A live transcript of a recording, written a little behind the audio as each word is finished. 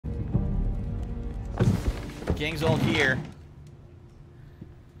Gang's all here.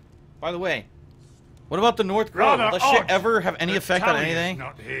 By the way, what about the North Grove? Will that shit ever have any effect on anything?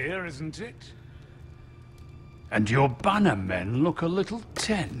 Not here, isn't it? And your banner men look a little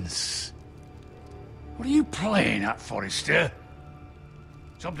tense. What are you playing at, Forrester?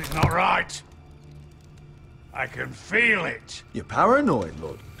 Something's not right. I can feel it. You're paranoid,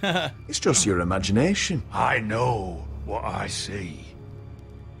 Lord. It's just your imagination. I know what I see.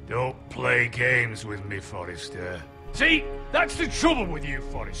 Don't play games with me, Forrester. See, that's the trouble with you,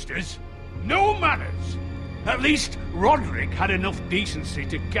 Forresters. No manners. At least Roderick had enough decency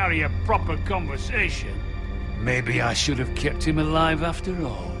to carry a proper conversation. Maybe I should have kept him alive after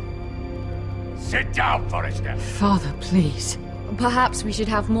all. Sit down, Forrester. Father, please. Perhaps we should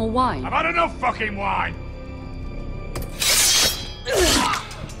have more wine. I've had enough fucking wine.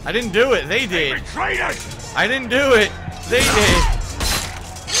 I didn't do it. They did. Traitors! I didn't do it. They did.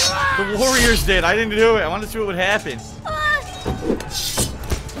 The Warriors did. I didn't do it. I wanted to see what would happen.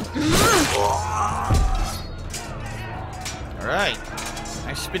 Alright.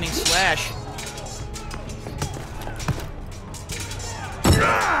 Nice spinning slash.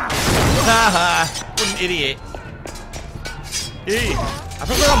 Haha. What an idiot. Hey. I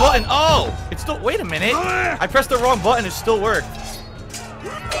pressed the wrong button. Oh! It still. Wait a minute. I pressed the wrong button. It still worked.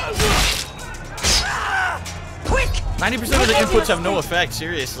 Quick! 90% of the inputs have no effect,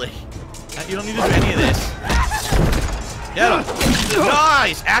 seriously. You don't need to do any of this. Get him.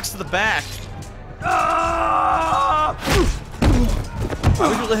 Nice! Axe to the back. Why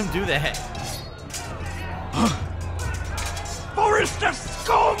would you let him do that? Forrester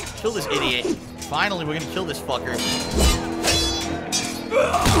scum! Kill this idiot. Finally, we're gonna kill this fucker.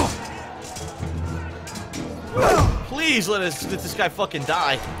 Please let this guy fucking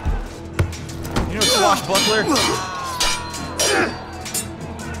die. You know, swashbuckler.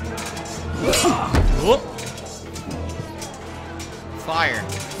 Whoop. Fire.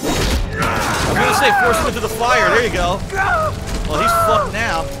 I'm gonna say force him into the fire. There you go. Well, he's fucked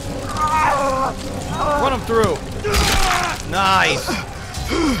now. Run him through. Nice.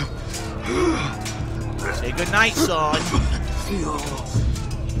 Say goodnight, son.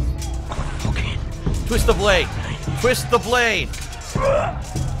 Twist the blade. Twist the blade.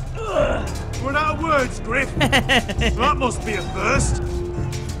 Run out of words, Griff. That must be a first.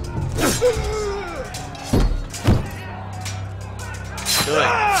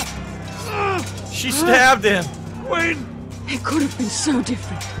 Good. She stabbed him. Win. It could have been so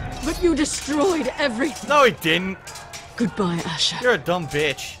different, but you destroyed everything. No, he didn't. Goodbye, Asher. You're a dumb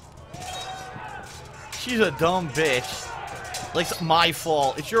bitch. She's a dumb bitch. Like, it's my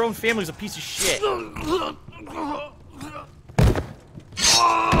fault. It's your own family's a piece of shit. So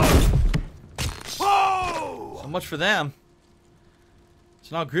much for them.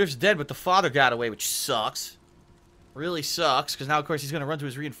 So now Griff's dead, but the father got away, which sucks. Really sucks, because now, of course, he's going to run to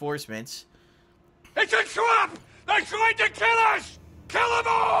his reinforcements. It's a trap! They're trying to kill us! Kill them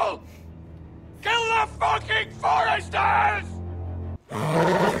all! Kill the fucking Foresters!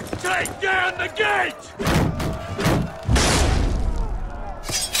 Take down the gate!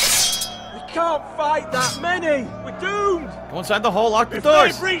 We can't fight that many. We're doomed. Go inside the hole, lock the If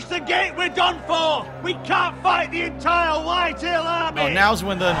doors. they breach the gate, we're done for. We can't fight the entire Whitetail army. Oh, now's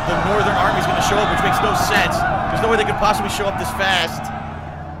when the northern army's going to show up, which makes no sense. There's no way they could possibly show up this fast.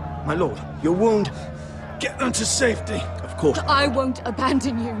 My lord, your wound. Get them to safety. Of course. I won't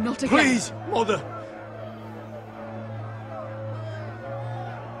abandon you, not again. Please, Mother.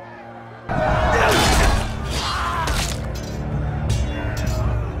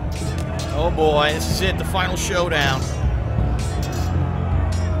 Oh boy, this is it, the final showdown.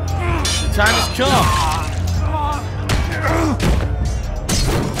 The time has come.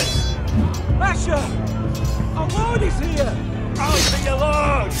 Asher! Our lord is here! I'll be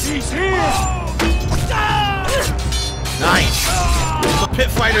alone! She's here! Nice. The pit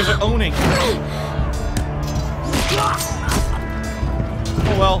fighters are owning.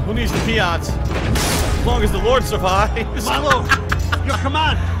 Oh well, who needs the peons? As long as the Lord survives. My lord, your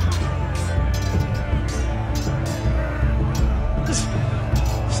command!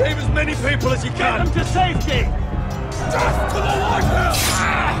 Save as many people as you can! Get them to safety! Death to the White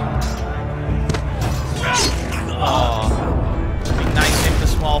Oh, it'd be nice to hit the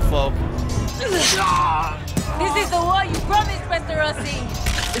small folk. This is the war you promised, Mr. Rossi.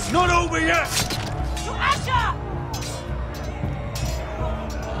 It's not over yet! To Asher!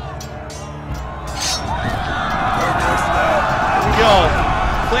 Here we go.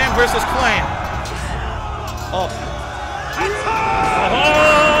 Clan versus clan. Oh.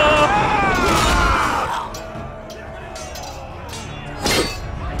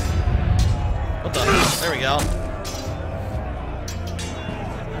 What the? There There we go.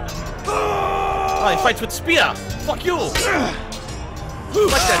 Oh, he fights with spear. Fuck you. Like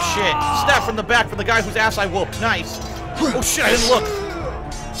that shit. Stab from the back from the guy whose ass I whooped. Nice. Oh shit, I didn't look.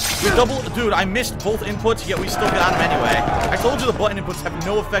 Dude, I missed both inputs, yet we still got him anyway. I told you the button inputs have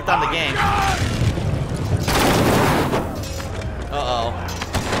no effect on the game. Uh-oh.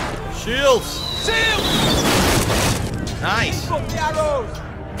 Shields! Shield! Nice. Got the arrows!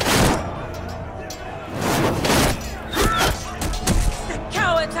 The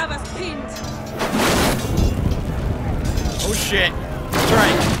cowards have us pinned. Oh shit. That's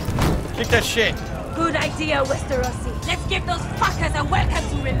right. Kick that shit. Good idea, Westerosi. Let's give those fuckers a welcome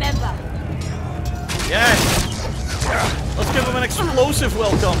to remember. Yes. Let's give them an explosive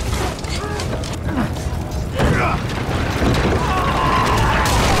welcome.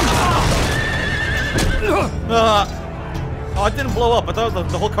 Oh, it didn't blow up. I thought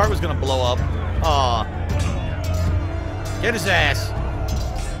the whole cart was gonna blow up. Aw. Get his ass.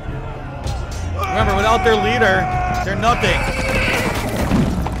 Remember, without their leader, they're nothing.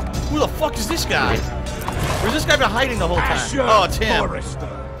 Who the fuck is this guy? Where's this guy been hiding the whole time? Asher Oh, it's him. Forrester.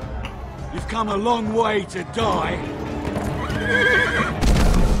 You've come a long way to die.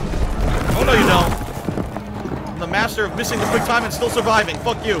 Oh, no, you don't. I'm the master of missing the quick time and still surviving.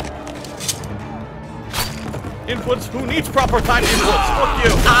 Fuck you. Inputs? Who needs proper time inputs? Fuck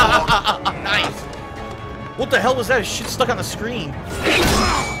you. Nice. What the hell was that? Shit stuck on the screen.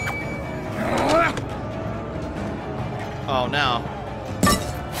 Oh, no.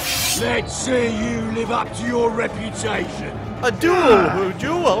 Let's see you live up to your reputation. A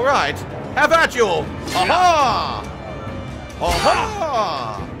duel, all right. Have at you. Aha!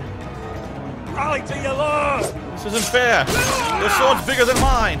 Aha! Rally to your lord! This isn't fair. Your sword's bigger than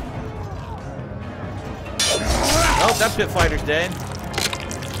mine. Oh, that pit fighter's dead.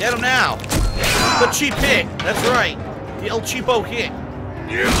 Get him now. The cheap hit. That's right. The El Cheapo hit.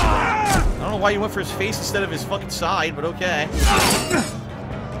 I don't know why you went for his face instead of his fucking side, but okay.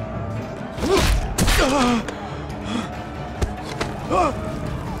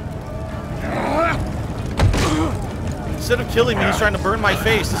 Instead of killing me, he's trying to burn my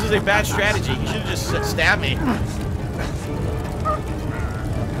face. This is a bad strategy. He should have just stabbed me.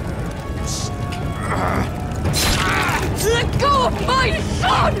 Let go of my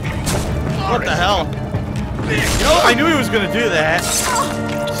son! What the hell? You know, I knew he was gonna do that.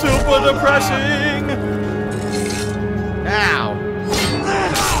 Super depressing. Now.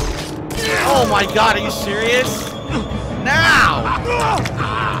 Oh my god, are you serious? Now!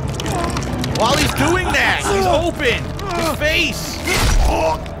 While he's doing that, he's open! His face!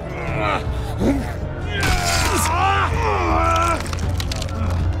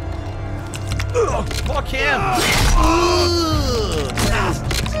 Fuck him!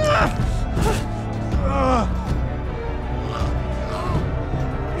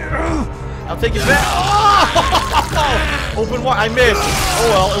 I'll take his back. Oh! Open wide. I missed. Oh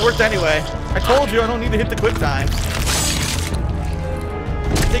well, it worked anyway. I told you I don't need to hit the quick times.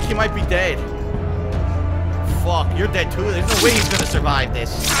 I think he might be dead. Fuck, you're dead too. There's no way he's gonna survive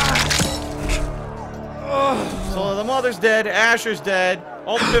this. So the mother's dead, Asher's dead,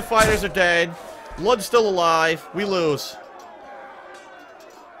 all the pit fighters are dead, Blood's still alive, we lose.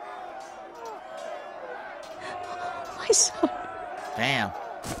 My son. Damn.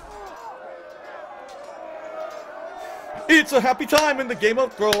 It's a happy time in the Game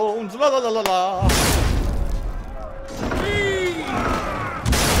of Thrones. La la la la la.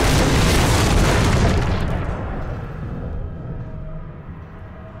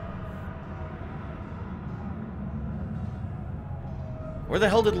 Where the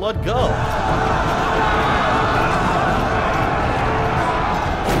hell did Lud go?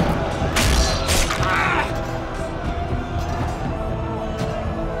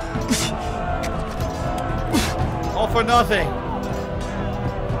 All for nothing.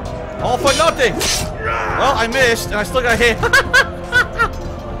 All for nothing. Well, I missed, and I still got hit.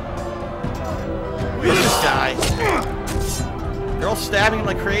 Who is this guy? They're all stabbing him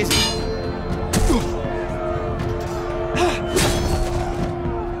like crazy.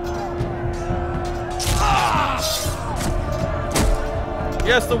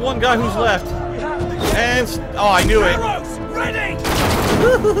 Yes, the one guy who's left. And oh, I knew it. Ready!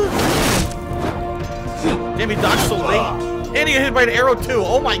 Damn, he dodged so late. And he got hit by an arrow too.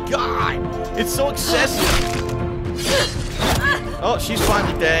 Oh my god. It's so excessive. Oh, she's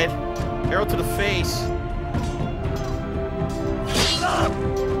finally dead. Arrow to the face.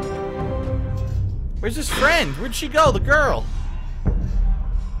 Where's his friend? Where'd she go? The girl.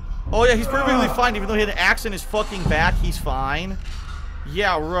 Oh yeah, he's perfectly fine. Even though he had an axe in his fucking back, he's fine.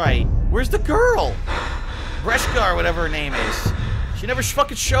 Yeah, right. Where's the girl? Breshka or whatever her name is. She never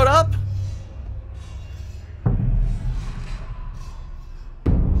fucking showed up?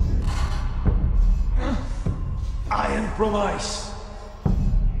 Iron from ice.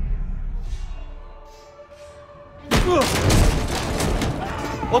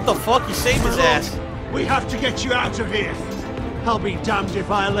 What the fuck? You saved his ass. We have to get you out of here. I'll be damned if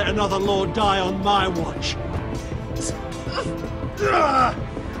I let another lord die on my watch.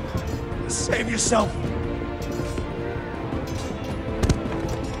 Save yourself.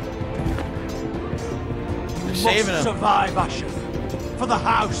 They're saving him. Survive, Asher. For the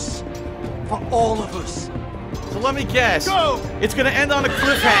house. For all of us. So let me guess. Go! It's gonna end on a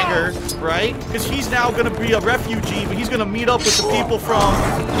cliffhanger, right? Because he's now gonna be a refugee, but he's gonna meet up with the people from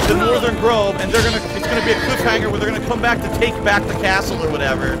the Northern Grove, and it's gonna be a cliffhanger where they're gonna come back to take back the castle or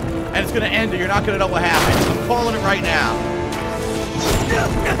whatever, and it's gonna end, and you're not gonna know what happened. I'm calling it right now.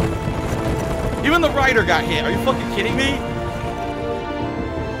 Even the writer got hit. Are you fucking kidding me?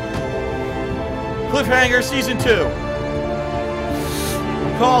 Cliffhanger Season 2.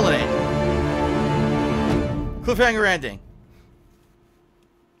 I'm calling it. Cliffhanger ending.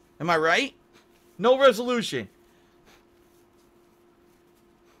 Am I right? No resolution.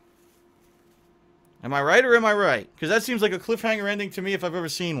 Am I right or am I right? Because that seems like a cliffhanger ending to me if I've ever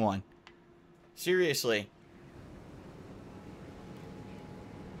seen one. Seriously.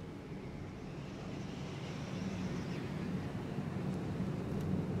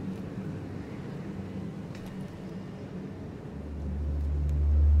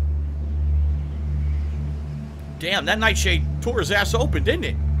 Damn, that nightshade tore his ass open, didn't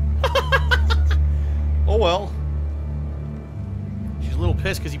it? Oh well. She's a little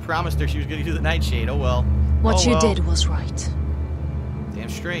pissed because he promised her she was going to do the nightshade. Oh well. What you did was right. Damn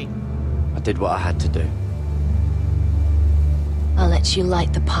straight. I did what I had to do. I'll let you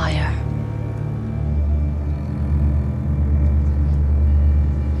light the pyre.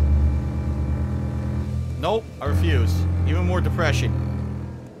 Nope, I refuse. Even more depression.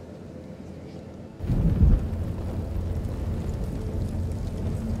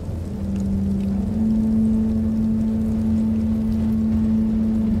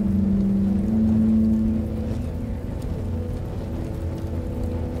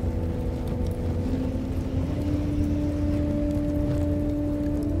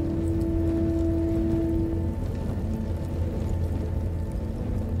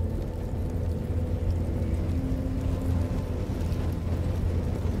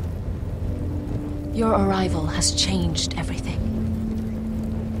 Your arrival has changed everything.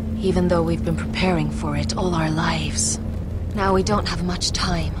 Even though we've been preparing for it all our lives. Now we don't have much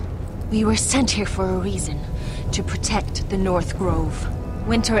time. We were sent here for a reason. To protect the North Grove.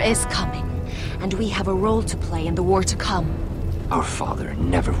 Winter is coming, and we have a role to play in the war to come. Our father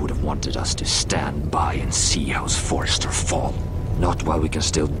never would have wanted us to stand by and see House Forrester fall. Not while we can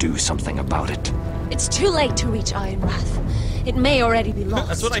still do something about it. It's too late to reach Ironwrath. It may already be lost.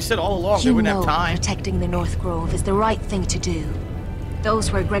 That's what I said all along. They wouldn't have time. Protecting the North Grove is the right thing to do.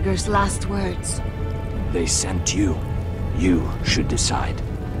 Those were Gregor's last words. They sent you. You should decide.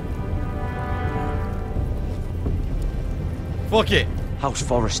 Fuck it. House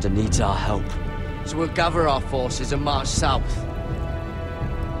Forrester needs our help. So we'll gather our forces and march south.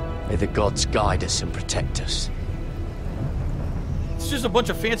 May the gods guide us and protect us. It's just a bunch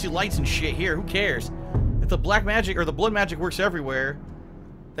of fancy lights and shit here. Who cares? If the black magic or the blood magic works everywhere,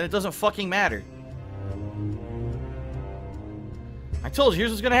 then it doesn't fucking matter. I told you, here's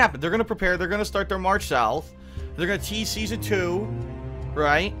what's gonna happen. They're gonna prepare, they're gonna start their march south. They're gonna tease Season 2,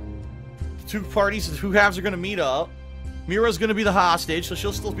 right? The two parties, the two halves are gonna meet up. Mira's gonna be the hostage, so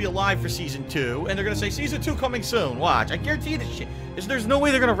she'll still be alive for Season 2. And they're gonna say, Season 2 coming soon. Watch, I guarantee you this shit. There's no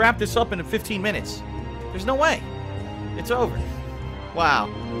way they're gonna wrap this up in 15 minutes. There's no way. It's over. Wow.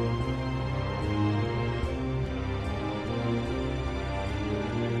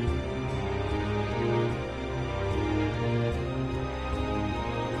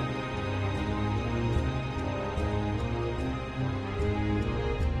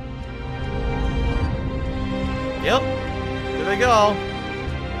 Yep. There they go.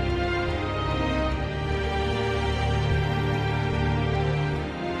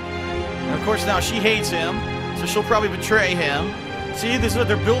 And of course now she hates him, so she'll probably betray him. See, this is what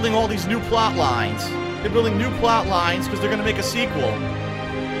they're building, all these new plot lines. They're building new plot lines because they're going to make a sequel.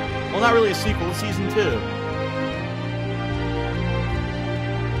 Well, not really a sequel, it's Season 2.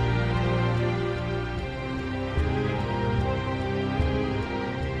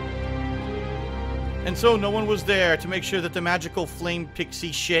 And so no one was there to make sure that the magical flame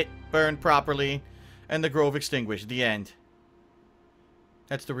pixie shit burned properly and the grove extinguished. The end.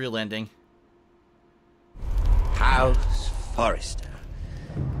 That's the real ending. House Forrester.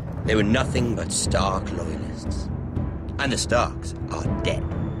 They were nothing but Stark loyalists. And the Starks are dead.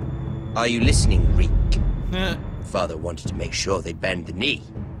 Are you listening, Reek? Father wanted to make sure they bend the knee.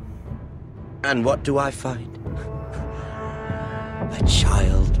 And what do I find? A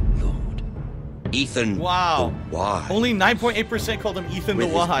child lord. Ethan the Wise. Only 9.8% called him Ethan the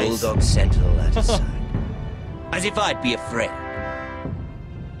Wise. With his bulldog sentinel at his side. As if I'd be afraid.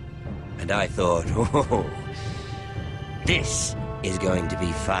 And I thought, oh, this is going to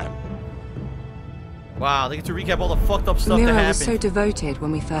be fun. Wow, they get to recap all the fucked up stuff that Mira happened. was so devoted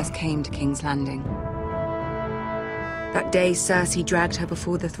when we first came to King's Landing. That day Cersei dragged her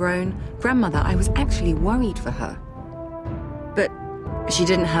before the throne, Grandmother, I was actually worried for her. But she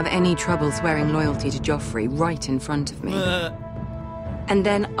didn't have any trouble swearing loyalty to Joffrey right in front of me. And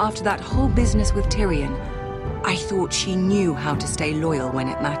then, after that whole business with Tyrion, I thought she knew how to stay loyal when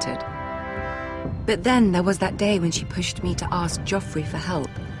it mattered. But then there was that day when she pushed me to ask Joffrey for help,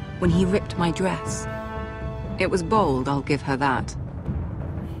 when he ripped my dress. It was bold, I'll give her that.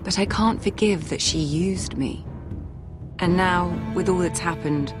 But I can't forgive that she used me. And now, with all that's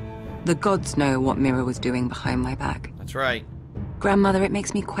happened, the gods know what Mira was doing behind my back. That's right. Grandmother, it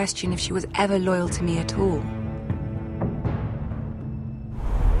makes me question if she was ever loyal to me at all.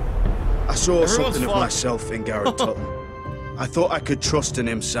 I saw something of myself in Garrett Tuttle. I thought I could trust in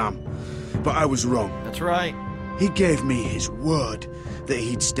him, Sam. But I was wrong. That's right. He gave me his word that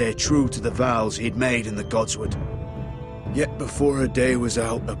he'd stay true to the vows he'd made in the Godswood. Yet before a day was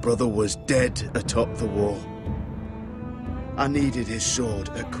out, a brother was dead atop the wall. I needed his sword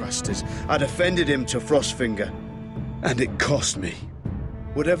at Craster's. I defended him to Frostfinger. And it cost me.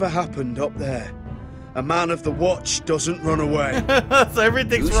 Whatever happened up there, a man of the Watch doesn't run away. So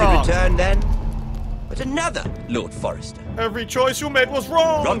everything's Who wrong. should return then? But another Lord Forrester. Every choice you made was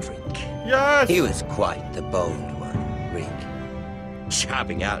wrong. Roderick. Yes. He was quite the bold one, Rick.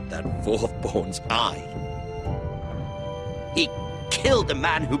 Jabbing out that fourth-born's eye. He killed the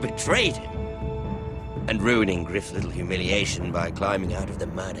man who betrayed him. And ruining Griff's little humiliation by climbing out of the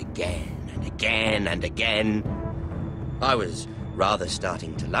mud again and again and again. I was rather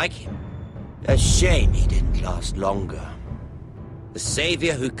starting to like him. A shame he didn't last longer. The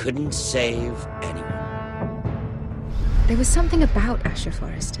savior who couldn't save anyone. There was something about Asher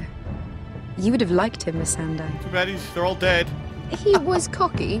Forrester. You would have liked him, Miss Sandine. Too bad they're all dead. He was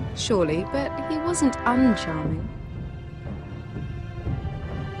cocky, surely, but he wasn't uncharming.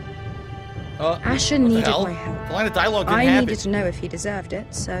 Asher needed my help. The line of dialogue didn't I happen. needed to know if he deserved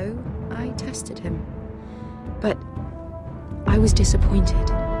it, so I tested him. But I was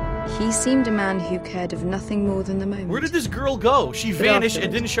disappointed. He seemed a man who cared of nothing more than the moment. Where did this girl go? She vanished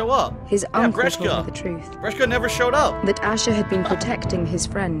and didn't show up. His uncle Breshka. told me the truth. Breshka never showed up. That Asher had been protecting his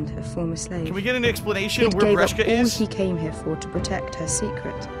friend, a former slave. Can we get an explanation He'd where gave Breshka up all is? he came here for to protect her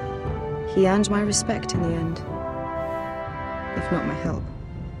secret. He earned my respect in the end. If not my help.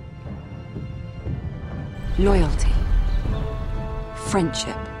 Loyalty.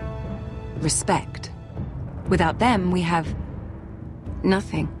 Friendship. Respect. Without them, we have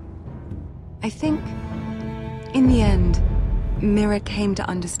nothing. I think, in the end, Mira came to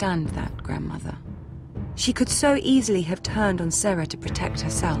understand that, Grandmother. She could so easily have turned on Sarah to protect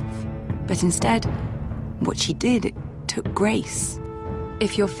herself. But instead, what she did, it took grace.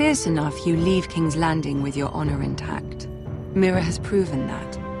 If you're fierce enough, you leave King's Landing with your honor intact. Mira has proven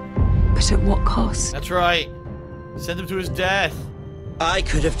that. But at what cost? That's right. Send him to his death. I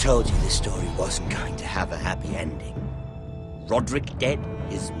could have told you this story wasn't going to have a happy ending. Roderick dead,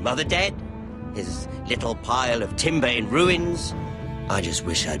 his mother dead, his little pile of timber in ruins. I just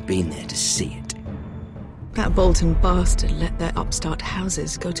wish I'd been there to see it. That Bolton bastard let their upstart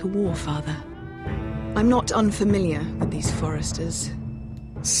houses go to war, Father. I'm not unfamiliar with these Forresters.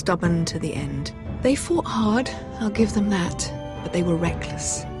 Stubborn to the end. They fought hard, I'll give them that, but they were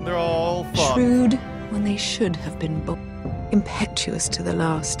reckless. They're all fucked. Shrewd when they should have been bold. Impetuous to the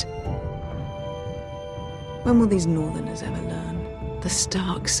last. When will these Northerners ever learn? The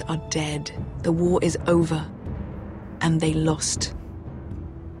Starks are dead. The war is over. And they lost.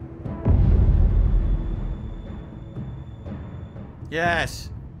 Yes.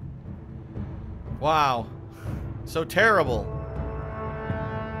 Wow. So terrible.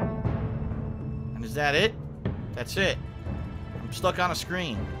 And is that it? That's it. I'm stuck on a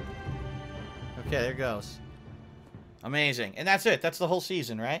screen. Okay, there it goes. Amazing. And that's it. That's the whole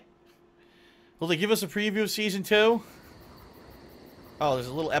season, right? Will they give us a preview of season 2? Oh, there's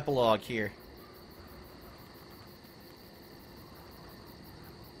a little epilogue here.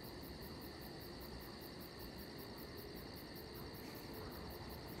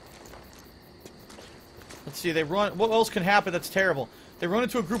 Let's see, they run... What else can happen that's terrible? They run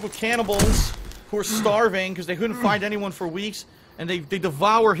into a group of cannibals who are starving because they couldn't find anyone for weeks, and they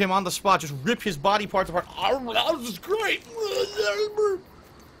devour him on the spot, just rip his body parts apart. Oh, this is great!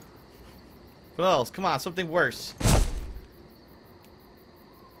 What else? Come on, something worse.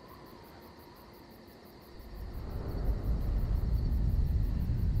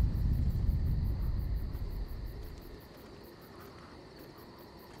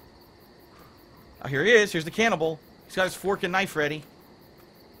 Oh, here he is. Here's the cannibal. He's got his fork and knife ready.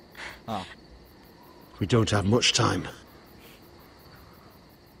 Oh. We don't have much time.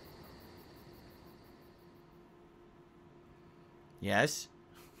 Yes?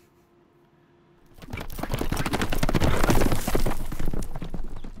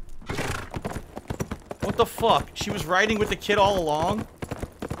 What the fuck? She was riding with the kid all along?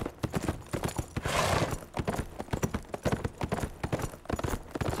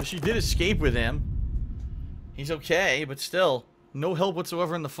 So she did escape with him. He's okay, but still, no help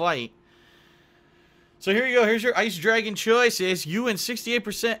whatsoever in the fight. So here you go. Here's your Ice Dragon choices. You and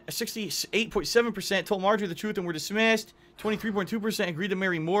 68.7% told Marjorie the truth and were dismissed. 23.2% agreed to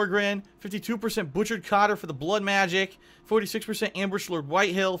marry Morgren. 52% butchered Cotter for the blood magic. 46% ambushed Lord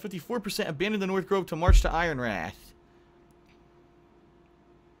Whitehill. 54% abandoned the North Grove to march to Ironrath.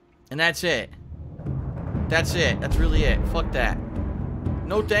 And that's it. That's it. That's really it. Fuck that.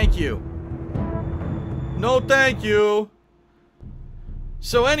 No thank you. No thank you.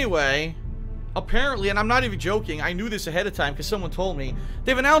 So anyway, apparently, and I'm not even joking, I knew this ahead of time because someone told me,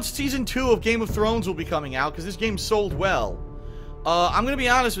 they've announced Season 2 of Game of Thrones will be coming out because this game sold well. I'm going to be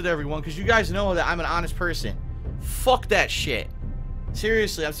honest with everyone because you guys know that I'm an honest person. Fuck that shit.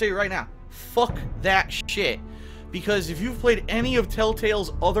 Seriously, I'll say it right now. Fuck that shit. Because if you've played any of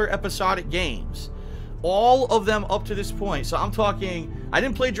Telltale's other episodic games, all of them up to this point, so I'm talking, I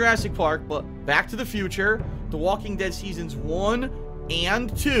didn't play Jurassic Park, but Back to the Future, The Walking Dead Seasons 1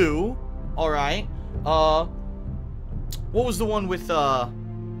 and 2, alright, what was the one with,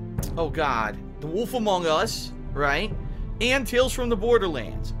 oh god, The Wolf Among Us, right, and Tales from the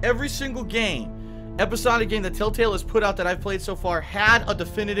Borderlands. Every single game, episodic game that Telltale has put out that I've played so far had a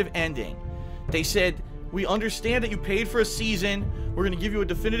definitive ending. They said, we understand that you paid for a season. We're going to give you a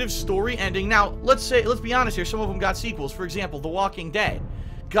definitive story ending. Now, let's be honest here. Some of them got sequels. For example, The Walking Dead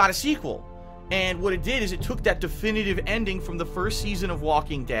got a sequel. And what it did is it took that definitive ending from the first season of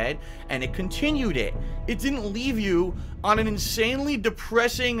Walking Dead and it continued it. It didn't leave you on an insanely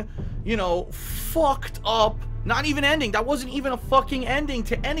depressing, you know, fucked up, not even ending. That wasn't even a fucking ending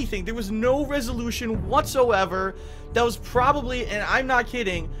to anything. There was no resolution whatsoever. That was probably, and I'm not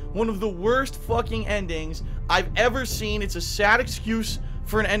kidding, one of the worst fucking endings I've ever seen. It's a sad excuse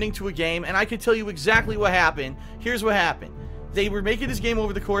for an ending to a game, and I can tell you exactly what happened. Here's what happened. They were making this game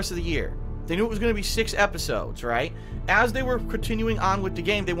over the course of the year. They knew it was going to be 6 episodes, right? As they were continuing on with the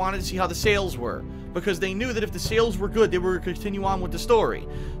game, they wanted to see how the sales were, because they knew that if the sales were good, they were going to continue on with the story.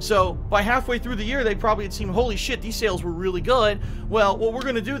 So, by halfway through the year, they probably had seen, holy shit, these sales were really good. Well, what we're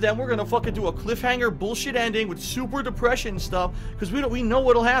going to do then, we're going to fucking do a cliffhanger bullshit ending with super depression stuff, because we know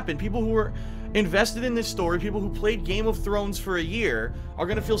what'll happen. People who are invested in this story, people who played Game of Thrones for a year, are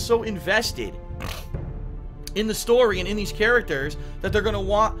going to feel so invested in the story and in these characters that they're going to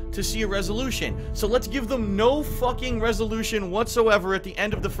want to see a resolution. So let's give them no fucking resolution whatsoever at the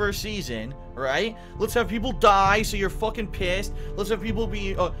end of the first season, right? Let's have people die so you're fucking pissed. Let's have people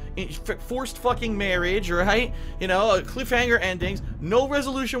be forced fucking marriage, right? You know, cliffhanger endings, no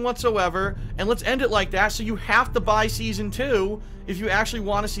resolution whatsoever, and let's end it like that so you have to buy Season 2 if you actually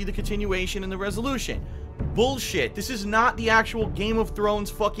want to see the continuation and the resolution. Bullshit. This is not the actual Game of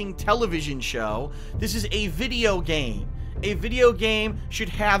Thrones fucking television show. This is a video game. A video game should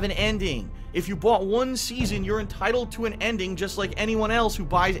have an ending. If you bought one season, you're entitled to an ending just like anyone else who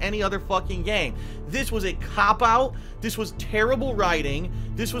buys any other fucking game. This was a cop-out. This was terrible writing.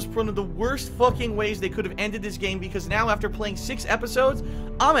 This was one of the worst fucking ways they could have ended this game, because now after playing 6 episodes,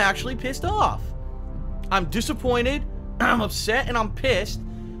 I'm actually pissed off. I'm disappointed, I'm upset, and I'm pissed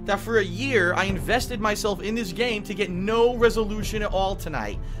that for a year I invested myself in this game to get no resolution at all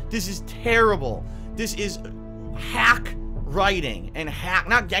tonight. This is terrible. This is hack writing and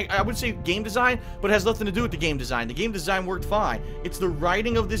I would say game design, but it has nothing to do with the game design. The game design worked fine. It's the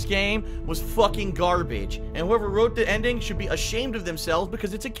writing of this game was fucking garbage. And whoever wrote the ending should be ashamed of themselves,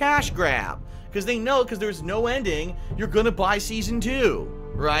 because it's a cash grab. Because they know, because there's no ending, you're gonna buy Season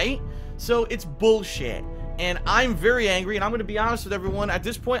 2, right? So it's bullshit. And I'm very angry, and I'm going to be honest with everyone. At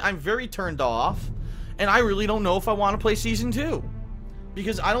this point, I'm very turned off, and I really don't know if I want to play Season 2.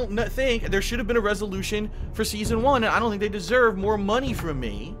 Because I don't think there should have been a resolution for Season 1, and I don't think they deserve more money from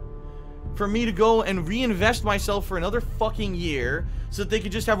me for me to go and reinvest myself for another fucking year so that they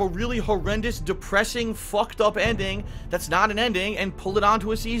could just have a really horrendous, depressing, fucked up ending that's not an ending and pull it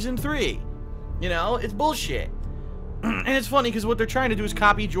onto a season 3. You know, it's bullshit. And it's funny because what they're trying to do is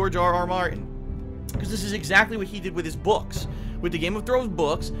copy George R.R. Martin. Because this is exactly what he did with his books. With the Game of Thrones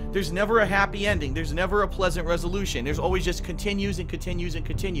books, there's never a happy ending. There's never a pleasant resolution. There's always just continues and continues and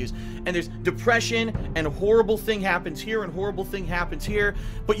continues. And there's depression, and a horrible thing happens here, and horrible thing happens here.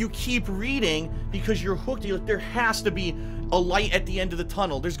 But you keep reading because you're hooked. You're like, there has to be a light at the end of the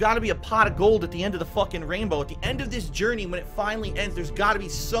tunnel. There's got to be a pot of gold at the end of the fucking rainbow. At the end of this journey, when it finally ends, there's got to be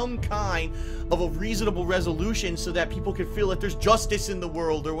some kind of a reasonable resolution so that people can feel that there's justice in the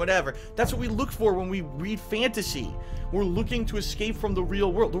world or whatever. That's what we look for when we read fantasy. We're looking to escape from the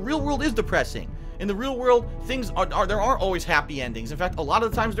real world. The real world is depressing. In the real world, things there aren't always happy endings. In fact, a lot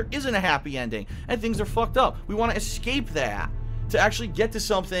of the times there isn't a happy ending, and things are fucked up. We want to escape that to actually get to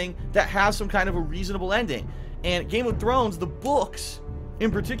something that has some kind of a reasonable ending. And Game of Thrones, the books in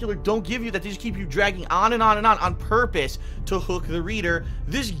particular, don't give you that. They just keep you dragging on and on and on purpose to hook the reader.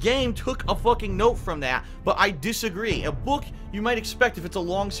 This game took a fucking note from that, but I disagree. A book, you might expect if it's a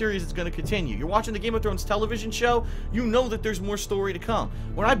long series, it's going to continue. You're watching the Game of Thrones television show, you know that there's more story to come.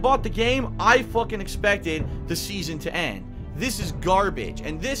 When I bought the game, I fucking expected the season to end. This is garbage,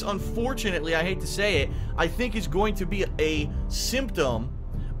 and this, unfortunately, I hate to say it, I think is going to be a symptom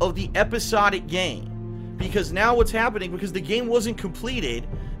of the episodic game. Because now what's happening, because the game wasn't completed,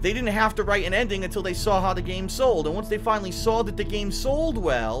 they didn't have to write an ending until they saw how the game sold. And once they finally saw that the game sold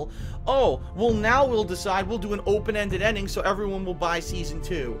well, oh, well now we'll decide we'll do an open-ended ending so everyone will buy Season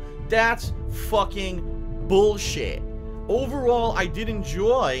 2. That's fucking bullshit. Overall, I did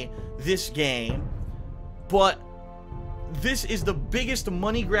enjoy this game, but this is the biggest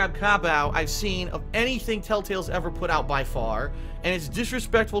money grab cop-out I've seen of anything Telltale's ever put out by far. And it's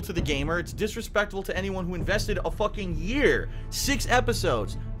disrespectful to the gamer. It's disrespectful to anyone who invested a fucking year, 6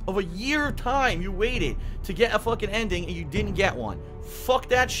 episodes of a year of time you waited to get a fucking ending and you didn't get one. Fuck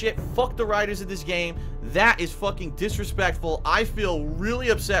that shit. Fuck the writers of this game. That is fucking disrespectful. I feel really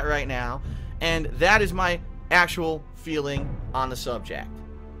upset right now. And that is my actual feeling on the subject.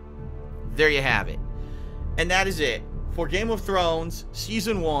 There you have it. And that is it for Game of Thrones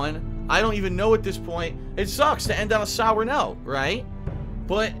Season 1. I don't even know at this point. It sucks to end on a sour note, right?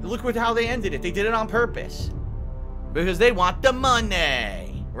 But look at how they ended it. They did it on purpose. Because they want the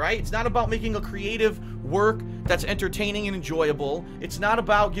money, right? It's not about making a creative work that's entertaining and enjoyable. It's not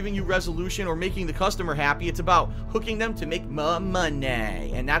about giving you resolution or making the customer happy. It's about hooking them to make more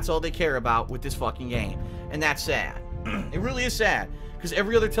money. And that's all they care about with this fucking game. And that's sad. It really is sad. Because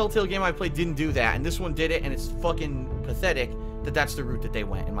every other Telltale game I played didn't do that. And this one did it, and it's fucking pathetic that that's the route that they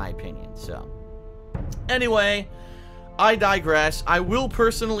went, in my opinion. So, anyway, I digress. I will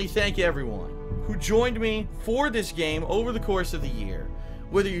personally thank everyone who joined me for this game over the course of the year.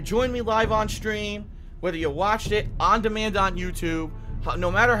 Whether you joined me live on stream, whether you watched it on demand on YouTube,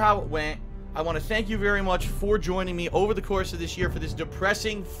 no matter how it went, I want to thank you very much for joining me over the course of this year for this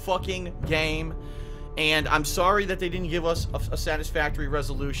depressing fucking game. And I'm sorry that they didn't give us a satisfactory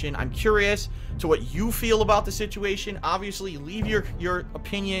resolution. I'm curious to what you feel about the situation. Obviously, leave your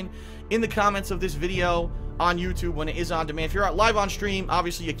opinion in the comments of this video on YouTube when it is on demand. If you're live on stream,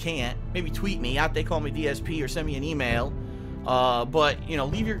 obviously you can't. Maybe tweet me out. They call me DSP or send me an email. But, you know,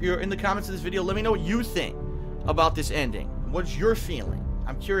 leave your in the comments of this video. Let me know what you think about this ending. What's your feeling?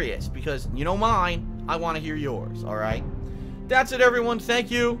 I'm curious because you know mine. I want to hear yours, all right? That's it, everyone.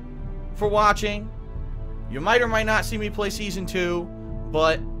 Thank you for watching. You might or might not see me play Season 2,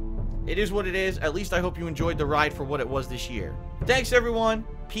 but it is what it is. At least I hope you enjoyed the ride for what it was this year. Thanks, everyone.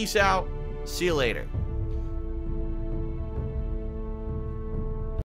 Peace out. See you later.